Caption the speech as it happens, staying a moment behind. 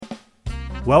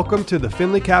Welcome to the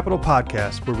Finley Capital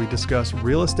Podcast, where we discuss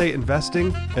real estate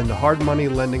investing and the hard money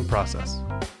lending process.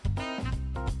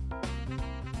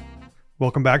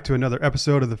 Welcome back to another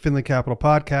episode of the Finley Capital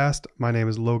Podcast. My name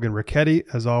is Logan Ricchetti.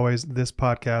 As always, this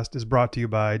podcast is brought to you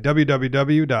by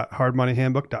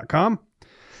www.hardmoneyhandbook.com.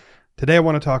 Today, I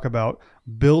want to talk about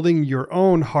building your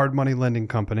own hard money lending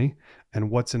company and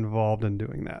what's involved in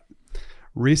doing that.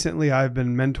 Recently, I've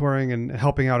been mentoring and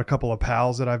helping out a couple of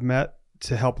pals that I've met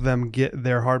to help them get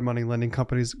their hard money lending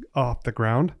companies off the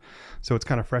ground. So it's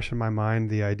kind of fresh in my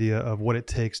mind, the idea of what it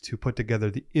takes to put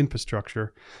together the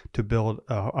infrastructure to build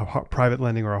a private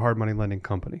lending or a hard money lending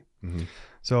company. Mm-hmm.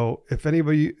 So if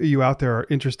anybody you out there are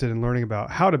interested in learning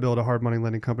about how to build a hard money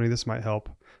lending company, this might help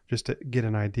just to get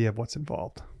an idea of what's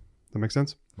involved. Does that make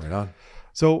sense? Right on.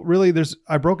 So really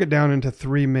I broke it down into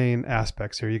three main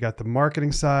aspects here. You got the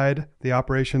marketing side, the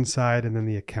operations side, and then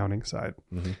the accounting side.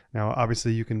 Mm-hmm. Now,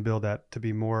 obviously you can build that to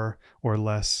be more or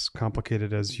less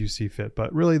complicated as you see fit,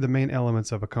 but really the main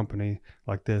elements of a company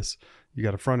like this, you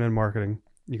got a front end marketing,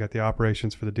 you got the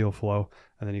operations for the deal flow,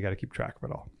 and then you got to keep track of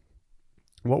it all.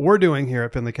 What we're doing here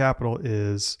at Finley Capital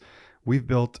is we've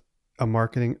built a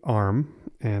marketing arm,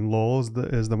 and Lowell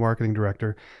is the marketing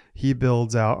director. He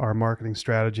builds out our marketing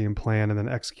strategy and plan and then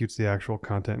executes the actual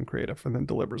content and creative and then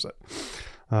delivers it.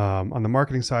 On the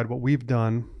marketing side, what we've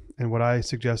done and what I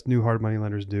suggest new hard money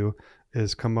lenders do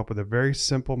is come up with a very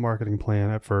simple marketing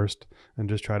plan at first and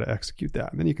just try to execute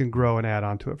that. And then you can grow and add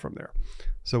on to it from there.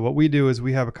 So what we do is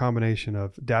we have a combination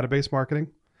of database marketing,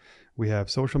 we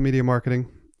have social media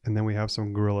marketing, and then we have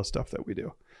some guerrilla stuff that we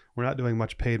do. We're not doing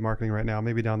much paid marketing right now.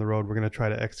 Maybe down the road, we're going to try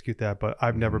to execute that, but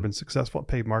I've never been successful at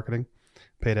paid marketing,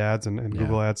 paid ads and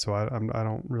Google ads. So I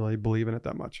don't really believe in it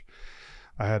that much.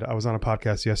 I was on a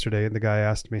podcast yesterday and the guy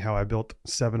asked me how I built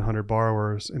 700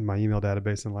 borrowers in my email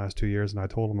database in the last 2 years. And I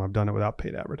told him I've done it without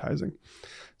paid advertising.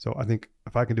 So I think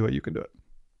if I can do it, you can do it.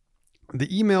 The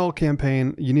email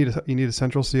campaign, you need a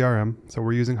central CRM. So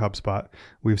we're using HubSpot.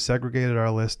 We've segregated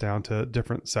our list down to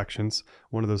different sections.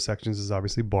 One of those sections is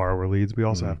obviously borrower leads. We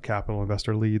also have capital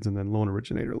investor leads and then loan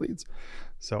originator leads.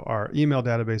 So our email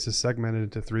database is segmented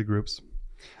into 3 groups,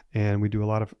 and we do a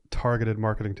lot of targeted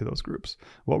marketing to those groups.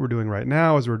 What we're doing right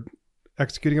now is we're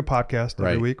executing a podcast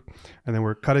every week, and then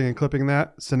we're cutting and clipping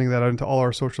that, sending that out into all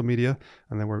our social media,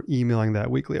 and then we're emailing that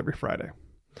weekly every Friday.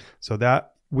 So that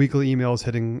weekly email is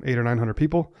hitting 800 or 900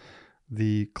 people.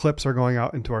 The clips are going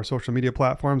out into our social media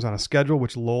platforms on a schedule,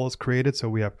 which Lowell has created. So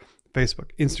we have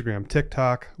Facebook, Instagram,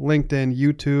 TikTok, LinkedIn,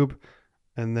 YouTube,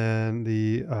 and then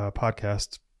the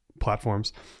podcast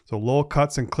platforms. So Lowell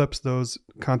cuts and clips those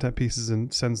content pieces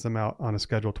and sends them out on a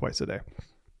schedule twice a day.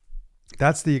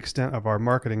 That's the extent of our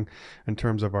marketing in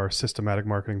terms of our systematic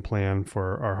marketing plan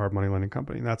for our hard money lending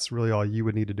company. And that's really all you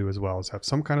would need to do as well, is have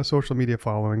some kind of social media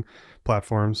following,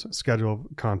 platforms, schedule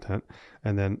content,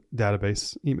 and then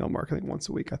database email marketing once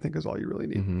a week, I think is all you really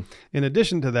need. Mm-hmm. In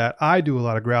addition to that, I do a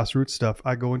lot of grassroots stuff.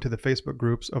 I go into the Facebook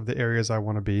groups of the areas I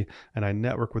want to be, and I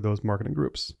network with those marketing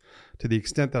groups. To the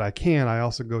extent that I can, I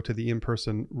also go to the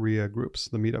in-person RIA groups,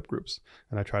 the meetup groups,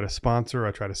 and I try to sponsor,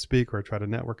 I try to speak, or I try to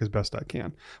network as best I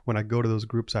can. When I go to those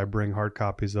groups, I bring hard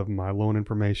copies of my loan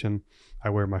information. I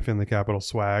wear my Finley Capital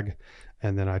swag,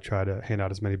 and then I try to hand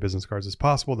out as many business cards as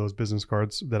possible. Those business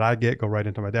cards that I get go right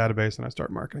into my database, and I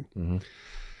start marketing. Mm-hmm.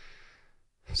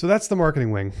 So that's the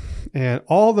marketing wing. And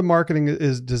all the marketing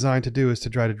is designed to do is to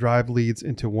try to drive leads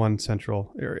into one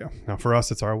central area. Now, for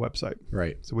us, it's our website.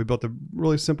 Right. So we built a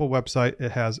really simple website.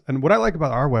 It has, and what I like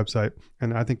about our website,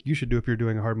 and I think you should do if you're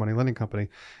doing a hard money lending company,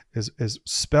 is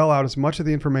spell out as much of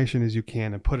the information as you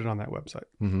can and put it on that website.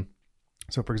 Mm-hmm.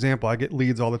 So for example, I get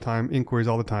leads all the time, inquiries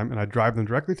all the time, and I drive them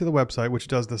directly to the website, which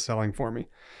does the selling for me.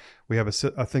 We have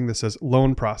a thing that says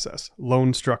loan process,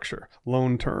 loan structure,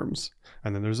 loan terms,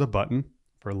 and then there's a button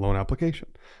for a loan application.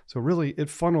 So really it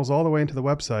funnels all the way into the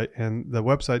website, and the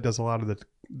website does a lot of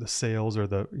the sales or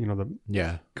the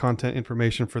content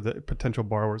information for the potential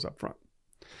borrowers up front.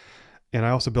 And I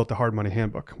also built a hard money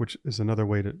handbook, which is another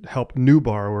way to help new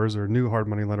borrowers or new hard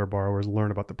money lender borrowers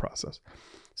learn about the process.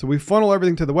 So we funnel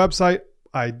everything to the website.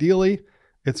 Ideally,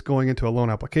 it's going into a loan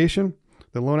application.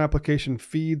 The loan application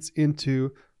feeds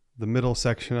into the middle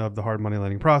section of the hard money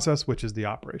lending process, which is the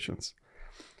operations.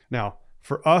 Now,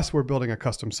 for us, we're building a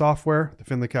custom software, the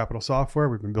Finley Capital software.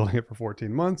 We've been building it for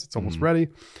 14 months. It's almost ready.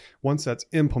 Once that's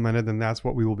implemented, then that's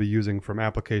what we will be using from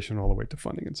application all the way to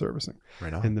funding and servicing.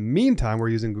 Right on. In the meantime, we're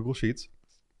using Google Sheets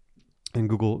and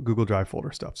Google Drive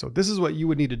folder stuff. So this is what you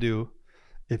would need to do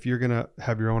if you're going to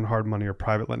have your own hard money or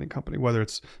private lending company, whether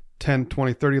it's 10,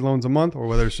 20, 30 loans a month or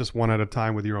whether it's just one at a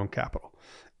time with your own capital.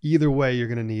 Either way, you're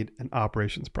going to need an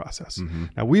operations process.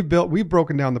 Now we've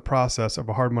broken down the process of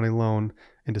a hard money loan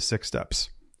into 6 steps: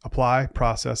 apply,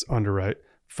 process, underwrite,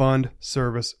 fund,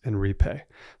 service, and repay.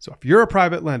 So if you're a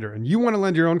private lender and you want to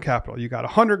lend your own capital, you got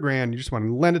 $100,000, you just want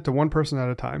to lend it to one person at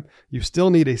a time, you still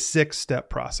need a 6-step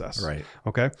process. Right.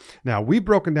 Okay. Now we've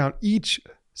broken down each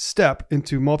step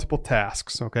into multiple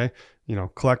tasks. Okay.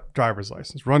 Collect driver's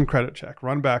license, run credit check,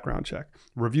 run background check,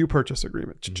 review purchase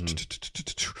agreement.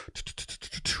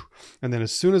 And then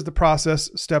as soon as the process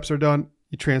steps are done,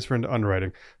 you transfer into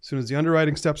underwriting. As soon as the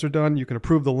underwriting steps are done, you can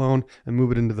approve the loan and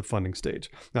move it into the funding stage.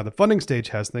 Now, the funding stage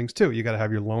has things too. You got to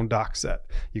have your loan doc set.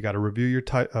 You got to review your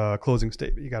closing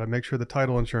statement. You got to make sure the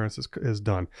title insurance is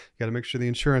done. You got to make sure the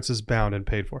insurance is bound and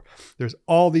paid for. There's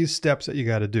all these steps that you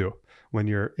got to do when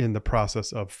you're in the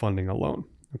process of funding a loan.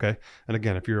 Okay. And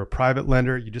again, if you're a private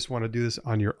lender, you just want to do this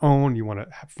on your own, you want to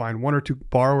find 1 or 2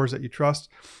 borrowers that you trust,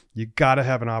 you got to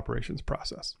have an operations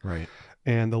process. Right.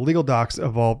 And the legal docs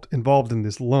involved in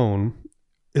this loan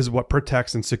is what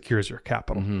protects and secures your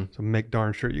capital. So make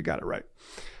darn sure you got it right.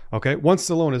 Okay. Once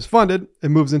the loan is funded, it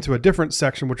moves into a different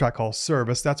section, which I call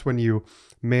service. That's when you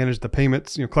manage the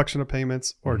payments, collection of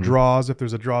payments or draws. If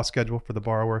there's a draw schedule for the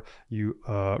borrower, you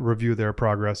review their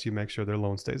progress. You make sure their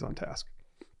loan stays on task.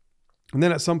 And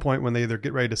then at some point when they either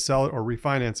get ready to sell it or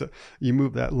refinance it, you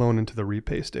move that loan into the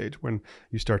repay stage when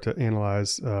you start to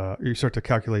analyze, you start to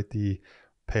calculate the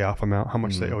payoff amount, how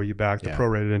much they owe you back, the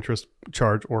prorated interest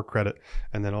charge or credit.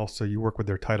 And then also you work with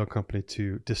their title company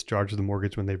to discharge the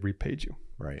mortgage when they've repaid you.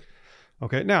 Right.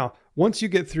 Okay. Now, once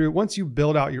you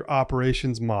build out your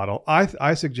operations model,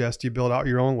 I suggest you build out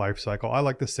your own life cycle. I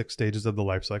like the 6 stages of the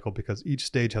life cycle because each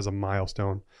stage has a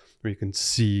milestone where you can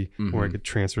see where it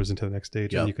transfers into the next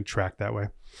stage and you can track that way.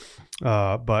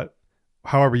 But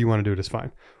however you want to do it is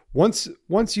fine. Once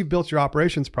you've built your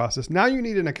operations process, now you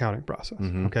need an accounting process,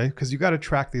 okay? Because you got to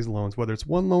track these loans, whether it's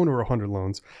 1 loan or 100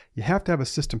 loans. You have to have a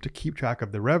system to keep track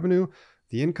of the revenue,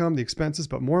 the income, the expenses,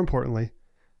 but more importantly,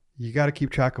 you got to keep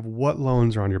track of what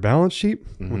loans are on your balance sheet,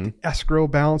 what the escrow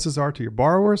balances are to your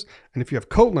borrowers. And if you have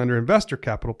co-lender investor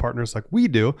capital partners like we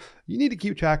do, you need to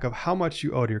keep track of how much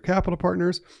you owe to your capital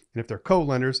partners. And if they're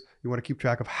co-lenders, you want to keep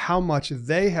track of how much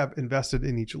they have invested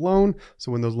in each loan.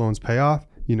 So when those loans pay off,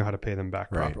 you know how to pay them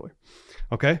back properly.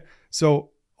 Okay.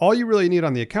 So all you really need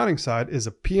on the accounting side is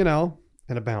a P&L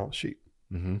and a balance sheet.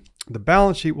 The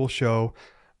balance sheet will show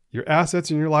your assets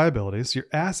and your liabilities. Your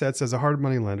assets as a hard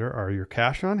money lender are your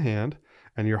cash on hand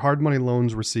and your hard money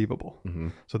loans receivable.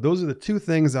 So those are the 2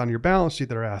 things on your balance sheet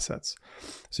that are assets.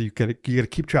 So you got to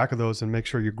keep track of those and make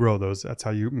sure you grow those. That's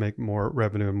how you make more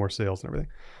revenue and more sales and everything.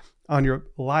 On your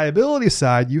liability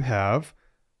side, you have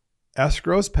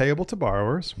escrows payable to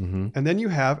borrowers, and then you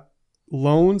have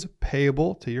loans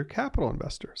payable to your capital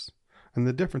investors. And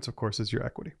the difference, of course, is your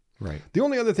equity. Right. The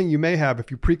only other thing you may have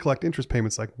if you pre-collect interest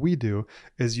payments like we do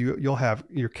is you'll have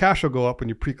your cash will go up when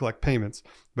you pre-collect payments,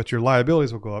 but your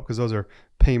liabilities will go up because those are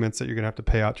payments that you're going to have to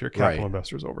pay out to your capital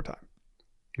investors over time.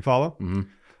 You follow?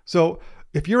 So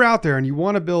if you're out there and you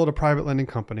want to build a private lending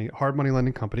company, hard money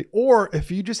lending company, or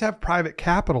if you just have private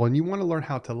capital and you want to learn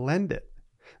how to lend it,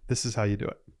 this is how you do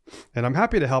it. And I'm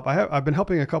happy to help. I've been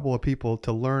helping a couple of people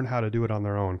to learn how to do it on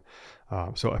their own.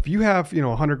 So if you have,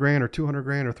 $100,000 or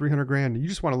 $200,000 or $300,000, and you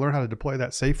just want to learn how to deploy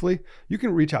that safely, you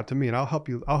can reach out to me and I'll help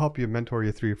you mentor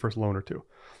you through your first loan or 2.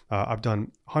 I've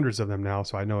done hundreds of them now,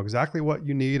 so I know exactly what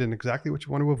you need and exactly what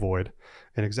you want to avoid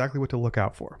and exactly what to look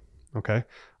out for. Okay.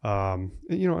 And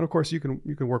of course you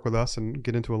can work with us and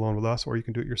get into a loan with us, or you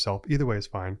can do it yourself. Either way is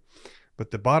fine. But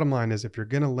the bottom line is if you're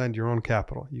going to lend your own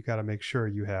capital, you got to make sure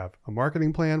you have a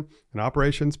marketing plan, an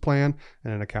operations plan,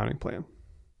 and an accounting plan.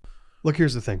 Look,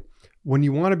 here's the thing. When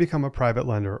you want to become a private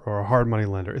lender or a hard money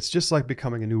lender, it's just like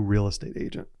becoming a new real estate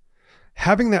agent.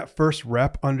 Having that first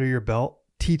rep under your belt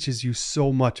teaches you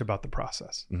so much about the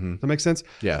process. Does that make sense?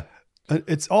 Yeah.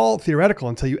 It's all theoretical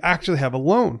until you actually have a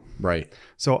loan. Right.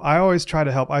 So I always try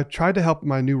to help. I tried to help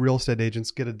my new real estate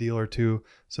agents get a deal or 2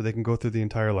 so they can go through the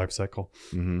entire life cycle.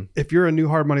 If you're a new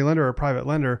hard money lender or a private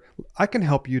lender, I can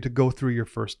help you to go through your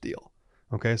first deal.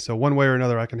 Okay. So one way or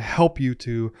another, I can help you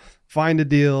to find a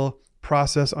deal,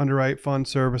 process, underwrite, fund,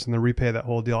 service, and then repay that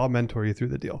whole deal. I'll mentor you through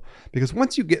the deal. Because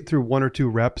once you get through 1 or 2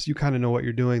 reps, you kind of know what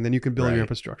you're doing. Then you can build your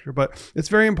infrastructure. But it's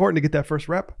very important to get that first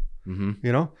rep.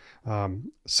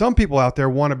 Some people out there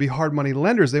want to be hard money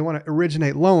lenders. They want to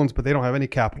originate loans, but they don't have any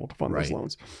capital to fund those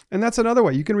loans. And that's another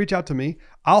way. You can reach out to me.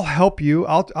 I'll help you.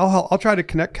 I'll try to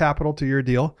connect capital to your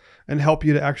deal and help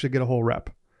you to actually get a whole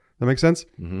rep. That makes sense?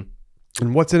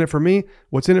 And what's in it for me?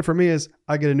 What's in it for me is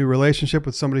I get a new relationship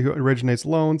with somebody who originates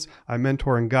loans. I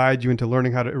mentor and guide you into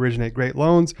learning how to originate great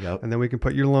loans. Yep. And then we can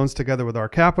put your loans together with our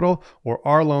capital or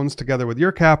our loans together with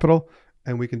your capital,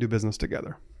 and we can do business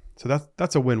together. So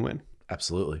that's a win-win.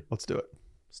 Absolutely. Let's do it.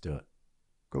 Let's do it.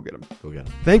 Go get them. Go get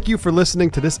them. Thank you for listening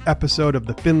to this episode of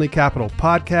the Finley Capital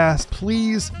Podcast.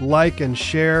 Please like and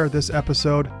share this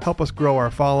episode. Help us grow our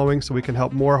following so we can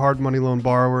help more hard money loan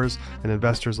borrowers and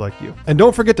investors like you. And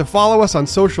don't forget to follow us on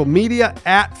social media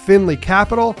at Finley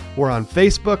Capital. We're on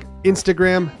Facebook,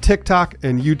 Instagram, TikTok,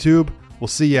 and YouTube. We'll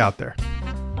see you out there.